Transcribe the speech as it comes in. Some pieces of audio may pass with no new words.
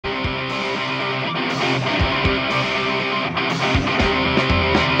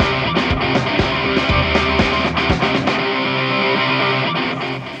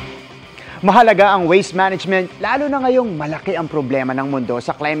Mahalaga ang waste management lalo na ngayong malaki ang problema ng mundo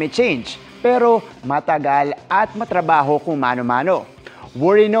sa climate change. Pero matagal at matrabaho kung manu-mano.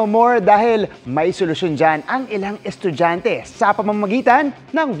 Worry no more dahil may solusyon dyan ang ilang estudyante sa pamamagitan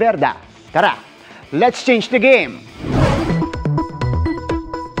ng VERDA. Tara, let's change the game!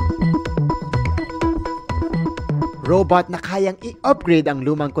 Robot na kayang i-upgrade ang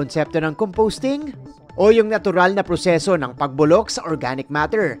lumang konsepto ng composting? O yung natural na proseso ng pagbulok sa organic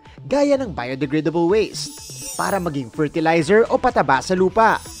matter, gaya ng biodegradable waste, para maging fertilizer o pataba sa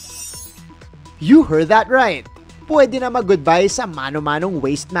lupa? You heard that right! Pwede na mag-goodbye sa manu-manong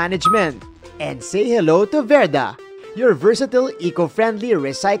waste management. And say hello to VERDA, your versatile, eco-friendly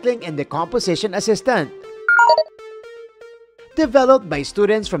recycling and decomposition assistant. Developed by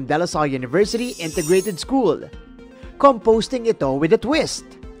students from De La Salle University Integrated School. Composting ito with a twist.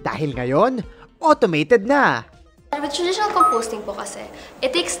 Dahil ngayon, automated na. With traditional composting po kasi,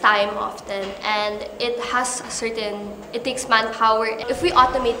 it takes time often and it takes manpower. If we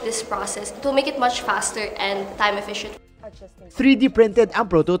automate this process, it will make it much faster and time efficient. 3D printed ang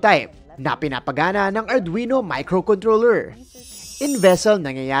prototype na pinapagana ng Arduino microcontroller. In vessel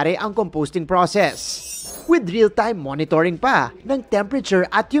nangyayari ang composting process with real-time monitoring pa ng temperature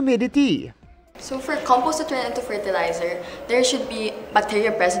at humidity. So for compost to turn into fertilizer, there should be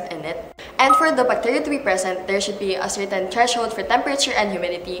bacteria present in it. And for the bacteria to be present, there should be a certain threshold for temperature and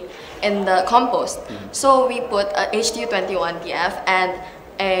humidity in the compost. So we put a HTU21 TF and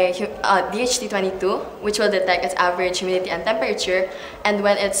a DHT22, which will detect its average humidity and temperature. And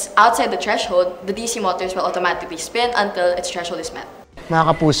when it's outside the threshold, the DC motors will automatically spin until its threshold is met.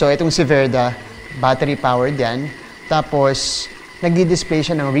 Mga kapuso, itong si VERDA, battery-powered yan. Tapos, nagdi-display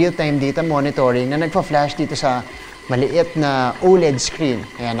siya ng real-time data monitoring na nagpa-flash dito sa maliit na OLED screen.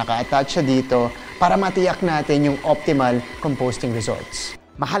 Kaya naka-attach siya dito para matiyak natin yung optimal composting results.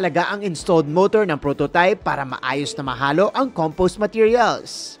 Mahalaga ang installed motor ng prototype para maayos na mahalo ang compost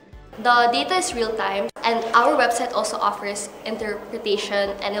materials. The data is real-time and our website also offers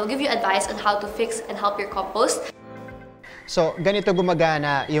interpretation and it will give you advice on how to fix and help your compost. So, ganito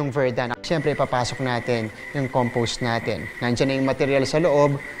gumagana yung VERDA. Siyempre, papasok natin yung compost natin. Nandiyan na yung material sa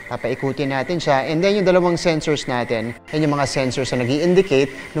loob, papaikutin natin siya, and then yung dalawang sensors natin, yan yung mga sensors na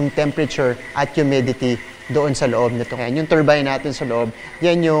nag-i-indicate ng temperature at humidity doon sa loob nito. Yan yung turbine natin sa loob,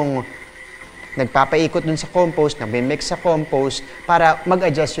 yan yung nagpapaikot dun sa compost, nagmimix sa compost para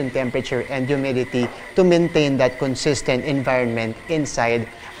mag-adjust yung temperature and humidity to maintain that consistent environment inside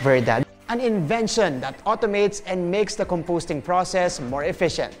VERDA. An invention that automates and makes the composting process more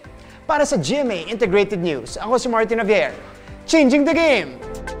efficient. Para sa GMA Integrated News, ako si Martin Javier, changing the game!